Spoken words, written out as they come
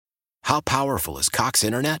How powerful is Cox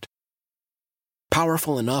Internet?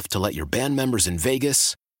 Powerful enough to let your band members in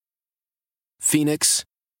Vegas, Phoenix,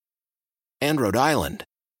 and Rhode Island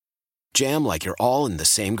jam like you're all in the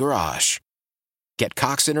same garage. Get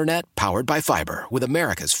Cox Internet powered by fiber with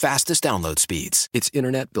America's fastest download speeds. It's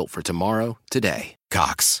internet built for tomorrow, today.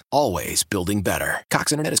 Cox, always building better.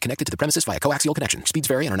 Cox Internet is connected to the premises via coaxial connection. Speeds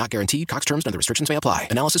vary and are not guaranteed. Cox terms and other restrictions may apply.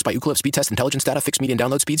 Analysis by Ookla Speed Test Intelligence Data. Fixed median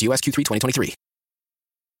download speeds. US Q3 2023.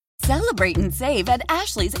 Celebrate and save at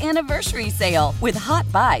Ashley's Anniversary Sale. With Hot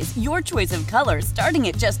Buys, your choice of colors starting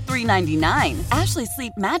at just $3.99. Ashley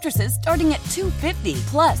Sleep mattresses starting at $2.50.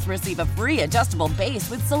 Plus, receive a free adjustable base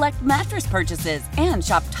with select mattress purchases. And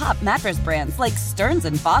shop top mattress brands like Stearns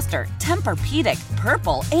 & Foster, Tempur-Pedic,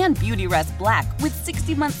 Purple, and Beautyrest Black with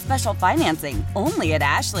 60-month special financing. Only at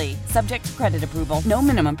Ashley. Subject to credit approval. No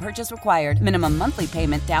minimum purchase required. Minimum monthly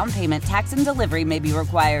payment, down payment, tax, and delivery may be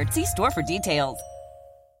required. See store for details.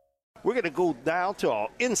 We're going to go down to our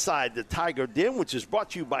Inside the Tiger Den, which is brought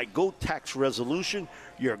to you by Go Tax Resolution,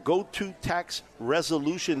 your go-to tax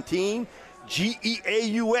resolution team,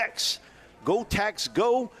 GEAUX. Go Tax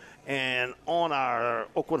Go. And on our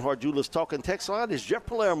Oakland Heart Jewelers Talking Text line is Jeff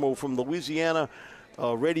Palermo from Louisiana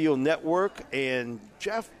Radio Network. And,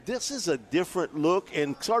 Jeff, this is a different look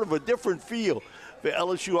and sort of a different feel for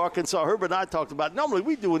LSU Arkansas. Herbert and I talked about, normally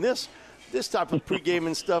we're doing this type of pregame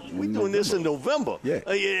and stuff, we're doing this in November. Yeah.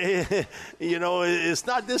 You know, it's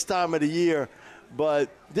not this time of the year, but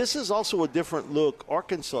this is also a different look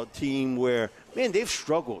Arkansas team where, man, they've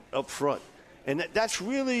struggled up front. And that's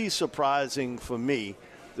really surprising for me,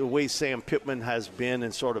 the way Sam Pittman has been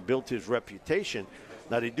and sort of built his reputation.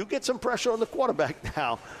 Now, they do get some pressure on the quarterback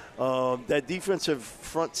now. That defensive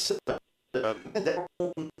front seven,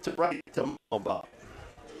 to right to about.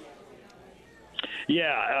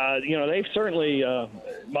 Yeah, they've certainly,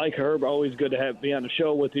 Mike Herb, always good to be on the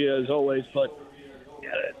show with you as always. But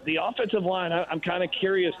the offensive line, I'm kind of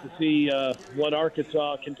curious to see what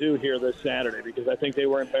Arkansas can do here this Saturday, because I think they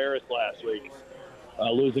were embarrassed last week,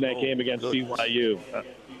 losing that game against BYU.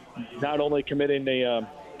 Not only committing the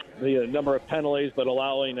number of penalties, but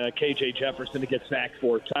allowing KJ Jefferson to get sacked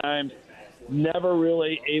 4 times. Never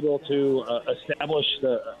really able to establish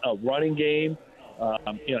a running game.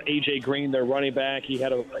 A.J. Green, their running back, he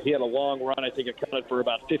had a long run. I think it counted for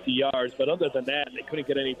about 50 yards. But other than that, they couldn't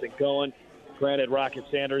get anything going. Granted, Rocket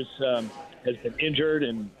Sanders has been injured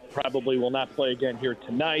and probably will not play again here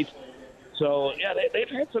tonight. So, yeah, they've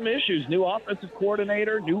had some issues. New offensive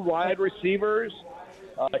coordinator, new wide receivers,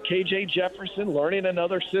 K.J. Jefferson learning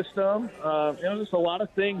another system. There's a lot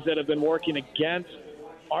of things that have been working against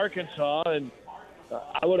Arkansas, and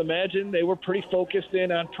I would imagine they were pretty focused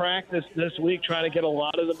in on practice this week, trying to get a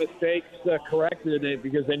lot of the mistakes corrected,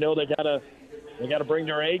 because they know they got to bring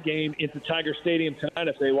their A game into Tiger Stadium tonight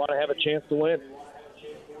if they want to have a chance to win.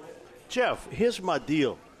 Jeff, here's my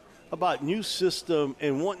deal about new system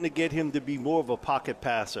and wanting to get him to be more of a pocket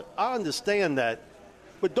passer. I understand that,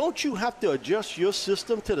 but don't you have to adjust your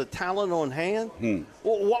system to the talent on hand?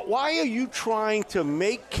 Well, why are you trying to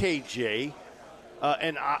make KJ?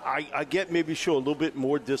 And I get maybe show a little bit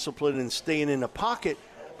more discipline and staying in the pocket,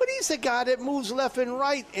 but he's a guy that moves left and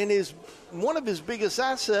right, and one of his biggest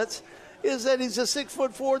assets is that he's a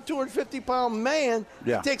 6'4", 250-pound man.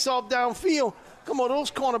 Yeah. He takes off downfield. Come on,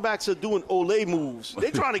 those cornerbacks are doing Olay moves.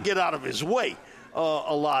 They're trying to get out of his way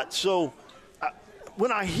a lot. So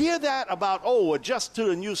when I hear that about, adjust to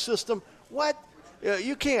the new system, what?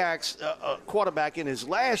 You can't ask a quarterback in his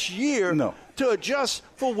last year to adjust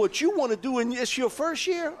for what you want to do in it's your first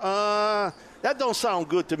year. That don't sound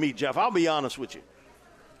good to me, Jeff. I'll be honest with you.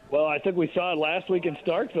 Well, I think we saw it last week in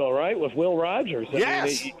Starkville, right, with Will Rogers.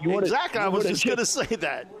 Yes, exactly. I was just going to say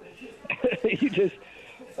that. You just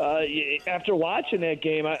after watching that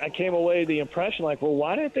game, I came away with the impression like, well,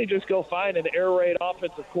 why didn't they just go find an air raid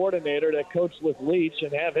offensive coordinator that coached with Leach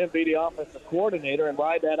and have him be the offensive coordinator and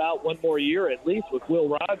ride that out one more year at least with Will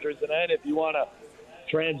Rogers? And then if you want to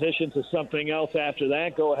transition to something else after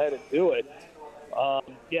that, go ahead and do it.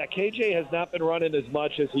 KJ has not been running as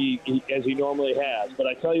much as he normally has. But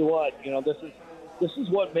I tell you what, this is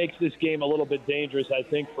what makes this game a little bit dangerous, I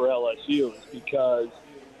think, for LSU, is because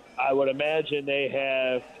I would imagine they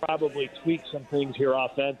have probably tweaked some things here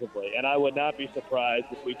offensively. And I would not be surprised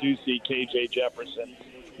if we do see KJ Jefferson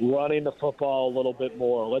running the football a little bit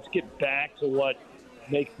more. Let's get back to what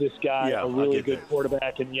makes this guy a really good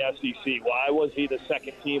quarterback in the SEC. Why was he the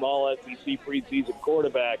second-team All-SEC preseason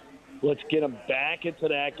quarterback? Let's get him back into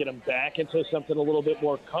that, get him back into something a little bit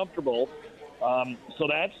more comfortable. So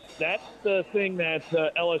that's the thing that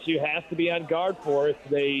LSU has to be on guard for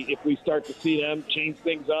if we start to see them change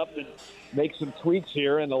things up and make some tweaks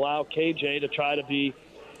here and allow KJ to try to be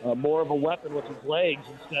more of a weapon with his legs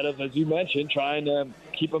instead of, as you mentioned, trying to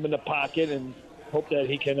keep him in the pocket and hope that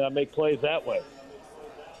he can make plays that way.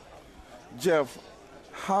 Jeff,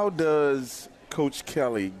 how does Coach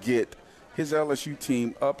Kelly get his LSU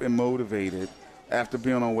team up and motivated after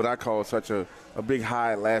being on what I call such a big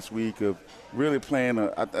high last week of really playing,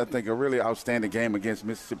 I think, a really outstanding game against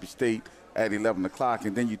Mississippi State at 11 o'clock,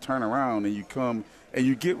 and then you turn around and you come and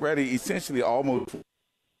you get ready essentially almost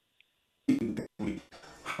week.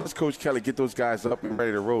 How does Coach Kelly get those guys up and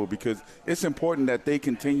ready to roll? Because it's important that they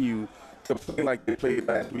continue to play like they played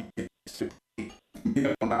last week.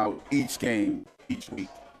 Get on out each game, each week.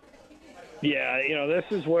 Yeah, this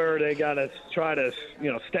is where they got to try to,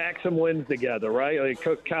 stack some wins together, right?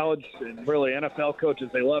 Like college and really NFL coaches,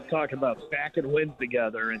 they love talking about stacking wins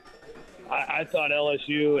together. And I thought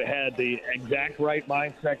LSU had the exact right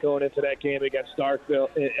mindset going into that game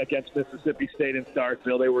against Mississippi State in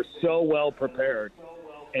Starkville. They were so well prepared.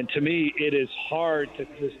 And to me, it is hard to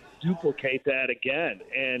just duplicate that again.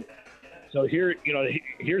 And so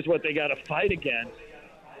here's what they got to fight against.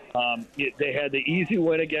 They had the easy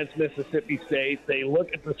win against Mississippi State. They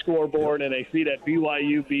look at the scoreboard and they see that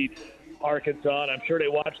BYU beat Arkansas. And I'm sure they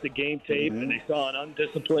watched the game tape and they saw an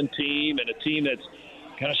undisciplined team and a team that's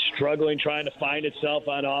kind of struggling, trying to find itself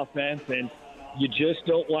on offense. And you just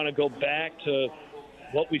don't want to go back to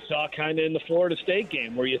what we saw kind of in the Florida State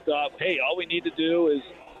game where you thought, hey, all we need to do is,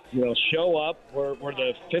 show up. We're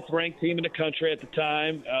the fifth-ranked team in the country at the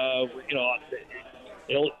time.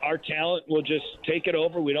 Our talent will just take it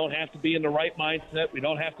over. We don't have to be in the right mindset. We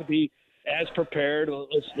don't have to be as prepared.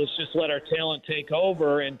 Let's just let our talent take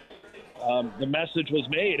over. And the message was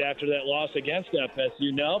made after that loss against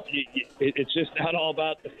FSU. No, it's just not all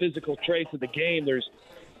about the physical traits of the game. There's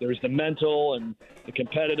the mental and the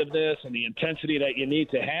competitiveness and the intensity that you need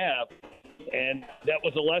to have. And that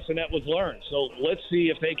was a lesson that was learned. So let's see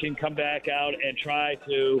if they can come back out and try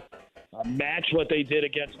to match what they did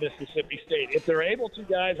against Mississippi State. If they're able to,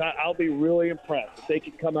 guys, I'll be really impressed. If they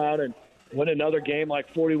can come out and win another game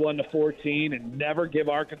like 41-14 and never give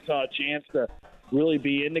Arkansas a chance to really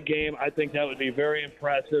be in the game, I think that would be very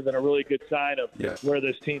impressive and a really good sign of where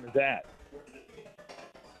this team is at.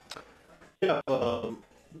 Yeah,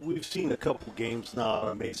 we've seen a couple games now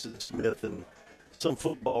of Mason Smith and some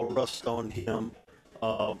football rust on him.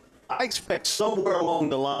 I expect somewhere along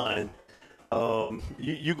the line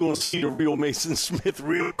you're going to see the real Mason Smith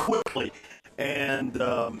real quickly. And,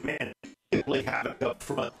 man, he play havoc up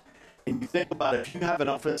front. And you think about it, if you have an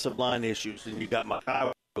offensive line issues and you got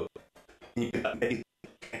Makai, and you got Mason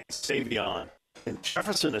and Savion, and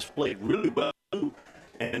Jefferson has played really well too,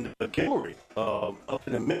 and McKellery up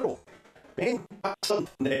in the middle. Man, something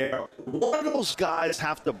there. One of those guys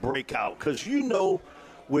have to break out because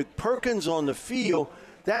with Perkins on the field,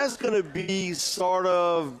 that's going to be sort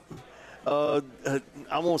of I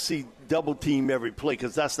won't see double team every play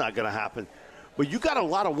because that's not going to happen. But you got a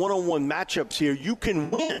lot of one-on-one matchups here. You can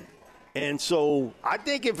win. And so I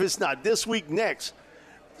think if it's not this week, next,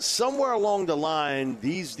 somewhere along the line,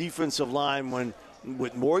 these defensive linemen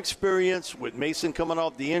with more experience, with Mason coming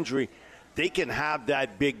off the injury, they can have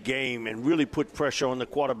that big game and really put pressure on the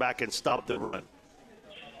quarterback and stop the run.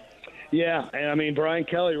 Yeah, and I mean, Brian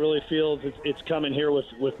Kelly really feels it's coming here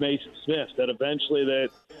with Mason Smith, that eventually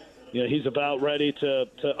he's about ready to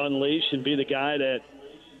unleash and be the guy that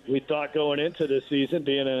we thought going into this season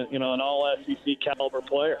being an all SEC caliber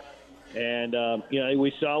player. And,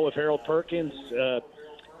 we saw with Harold Perkins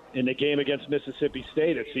in the game against Mississippi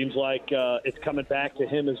State, it seems like it's coming back to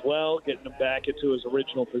him as well, getting him back into his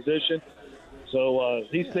original position. So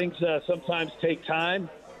these things sometimes take time.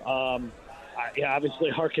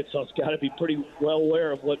 Obviously, Arkansas's got to be pretty well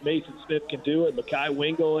aware of what Mason Smith can do and Makai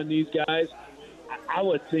Wingo and these guys. I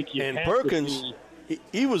would think you. And Perkins,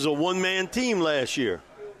 he was a one-man team last year.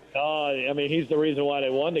 He's the reason why they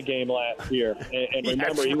won the game last year. And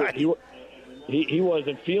remember, he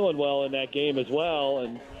wasn't feeling well in that game as well.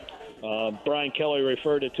 And Brian Kelly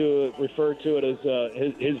referred to it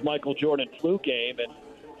as his Michael Jordan flu game. And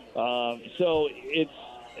so it's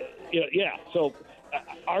So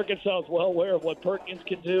Arkansas is well aware of what Perkins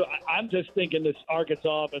can do. I'm just thinking this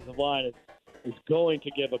Arkansas offensive line is going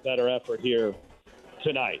to give a better effort here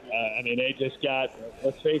tonight. They just got,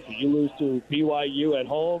 let's face it, you lose to BYU at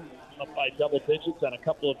home up by double digits on a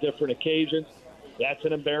couple of different occasions. That's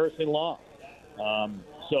an embarrassing loss.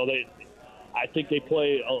 I think they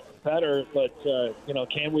play better, but,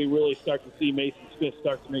 can we really start to see Mason Smith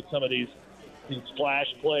start to make some of these these flash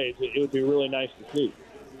plays. It would be really nice to see.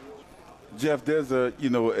 Jeff, there's an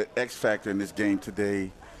X factor in this game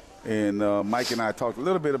today, and Mike and I talked a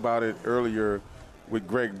little bit about it earlier with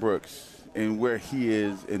Greg Brooks and where he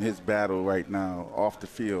is in his battle right now off the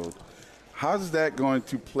field. How's that going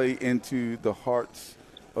to play into the hearts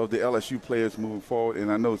of the LSU players moving forward? And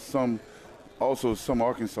I know some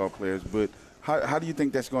Arkansas players, but how do you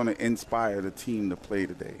think that's going to inspire the team to play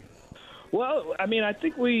today? Well, I mean, I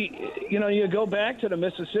think you go back to the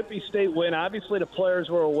Mississippi State win. Obviously, the players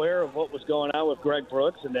were aware of what was going on with Greg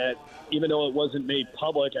Brooks, and that even though it wasn't made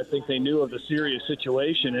public, I think they knew of the serious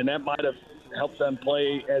situation, and that might have helped them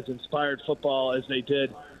play as inspired football as they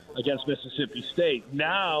did against Mississippi State.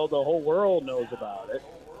 Now the whole world knows about it.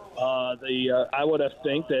 I would have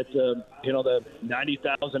think that the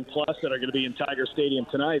 90,000 plus that are going to be in Tiger Stadium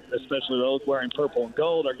tonight, especially those wearing purple and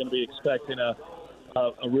gold, are going to be expecting a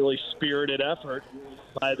really spirited effort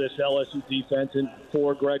by this LSU defense and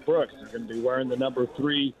for Greg Brooks. They're going to be wearing the number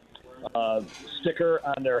 3 sticker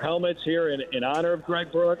on their helmets here in honor of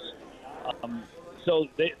Greg Brooks. So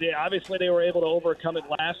they obviously they were able to overcome it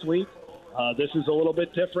last week. This is a little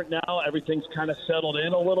bit different now. Everything's kind of settled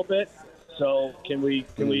in a little bit. So can we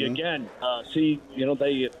again see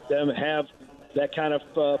them have that kind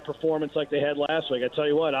of performance like they had last week? I tell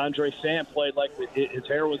you what, Andre Sam played like his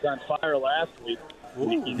hair was on fire last week. Ooh,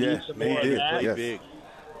 you need some more of that. Yes. Big.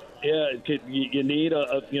 Yeah, you need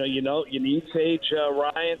you need Sage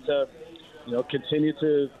Ryan to continue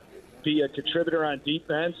to be a contributor on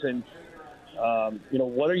defense, and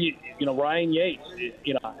what are Ryan Yates,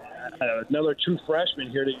 another true freshman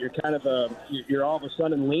here that you're kind of you're all of a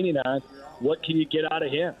sudden leaning on. What can you get out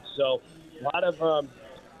of him? So a lot of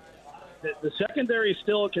the secondary is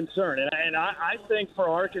still a concern, and I think for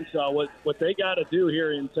Arkansas, what they got to do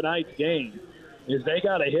here in tonight's game is they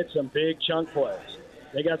got to hit some big chunk plays.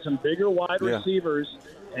 They got some bigger wide receivers,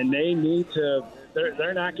 and they need to.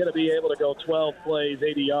 They're not going to be able to go 12 plays,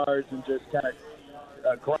 80 yards, and just kind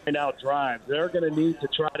of grind out drives. They're going to need to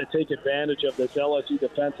try to take advantage of this LSU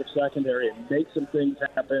defensive secondary and make some things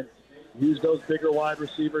happen. Use those bigger wide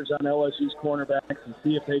receivers on LSU's cornerbacks and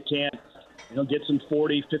see if they can't, get some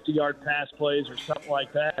 40, 50-yard pass plays or something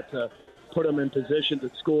like that to put them in position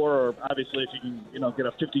to score. Or obviously, if you can, get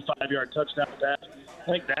a 55-yard touchdown pass, I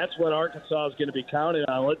think that's what Arkansas is going to be counting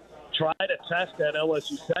on. Let's try to test that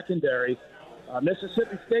LSU secondary.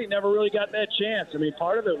 Mississippi State never really got that chance. I mean,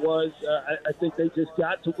 part of it was I think they just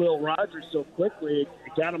got to Will Rogers so quickly.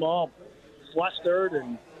 It got them all flustered.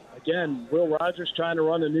 And, again, Will Rogers trying to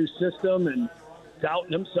run a new system and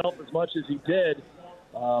doubting himself as much as he did.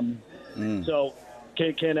 So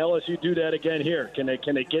can LSU do that again here? Can they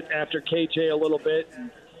get after KJ a little bit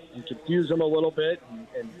and confuse him a little bit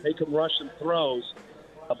and make him rush some throws?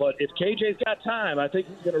 But if KJ's got time, I think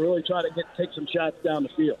he's going to really try to take some shots down the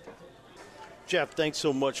field. Jeff, thanks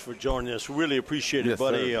so much for joining us. Really appreciate it,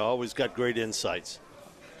 buddy. Always got great insights.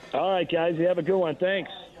 All right, guys. You have a good one. Thanks.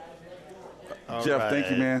 Jeff, thank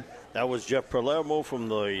you, man. That was Jeff Palermo from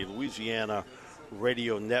the Louisiana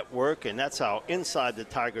Radio Network, and that's our Inside the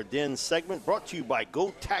Tiger Den segment brought to you by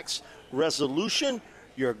Go Tax Resolution,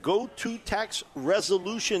 your go-to tax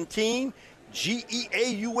resolution team,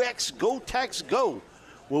 GEAUX, Go Tax Go.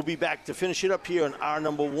 We'll be back to finish it up here on hour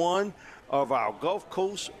number 1 of our Gulf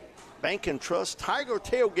Coast Bank and Trust Tiger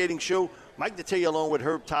Tailgating Show. Mike Detillier along with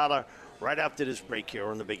Herb Tyler right after this break here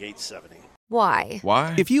on the Big 870. Why?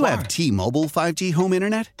 If you have T-Mobile 5G home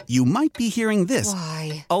internet, you might be hearing this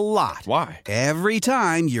a lot. Why? Every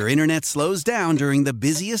time your internet slows down during the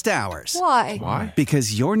busiest hours. Why?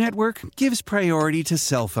 Because your network gives priority to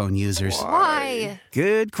cell phone users. Why?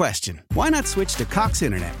 Good question. Why not switch to Cox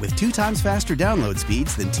Internet with 2 times faster download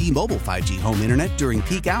speeds than T-Mobile 5G home internet during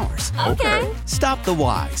peak hours? Okay. Stop the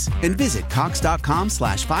whys and visit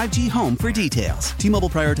cox.com/5G home for details. T-Mobile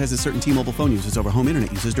prioritizes certain T-Mobile phone users over home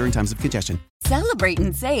internet users during times of congestion. Celebrate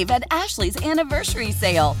and save at Ashley's Anniversary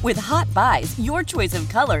Sale. With Hot Buys, your choice of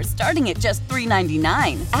colors starting at just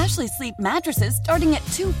 $3.99. Ashley Sleep mattresses starting at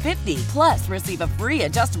 $2.50. Plus, receive a free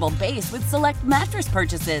adjustable base with select mattress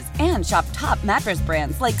purchases. And shop top mattress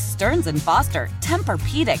brands like Stearns & Foster,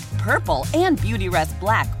 Tempur-Pedic, Purple, and Beautyrest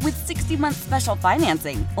Black with 60-month special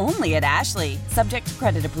financing. Only at Ashley. Subject to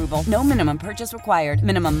credit approval. No minimum purchase required.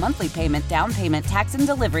 Minimum monthly payment, down payment, tax, and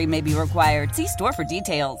delivery may be required. See store for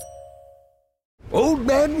details. Old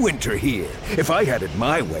Man Winter here. If I had it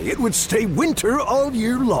my way, it would stay winter all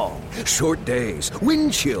year long. Short days,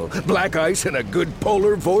 wind chill, black ice, and a good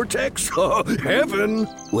polar vortex. Oh, heaven.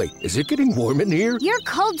 Wait, is it getting warm in here? Your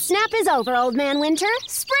cold snap is over, Old Man Winter.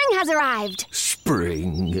 Spring has arrived. Spring?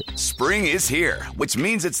 spring. Spring is here, which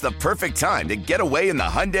means it's the perfect time to get away in the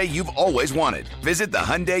Hyundai you've always wanted. Visit the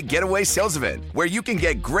Hyundai Getaway Sales Event, where you can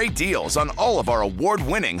get great deals on all of our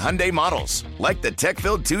award-winning Hyundai models, like the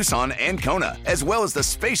tech-filled Tucson and Kona, as well as the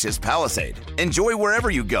spacious Palisade. Enjoy wherever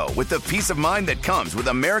you go with the peace of mind that comes with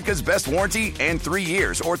America's best warranty and 3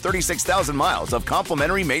 years or 36,000 miles of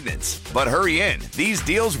complimentary maintenance. But hurry in, these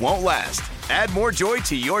deals won't last. Add more joy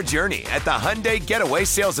to your journey at the Hyundai Getaway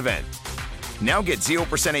Sales Event. Now get 0%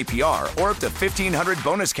 APR or up to $1,500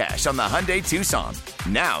 bonus cash on the Hyundai Tucson.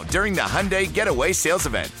 Now, during the Hyundai Getaway Sales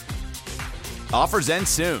Event. Offers end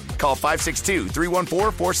soon. Call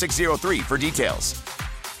 562-314-4603 for details.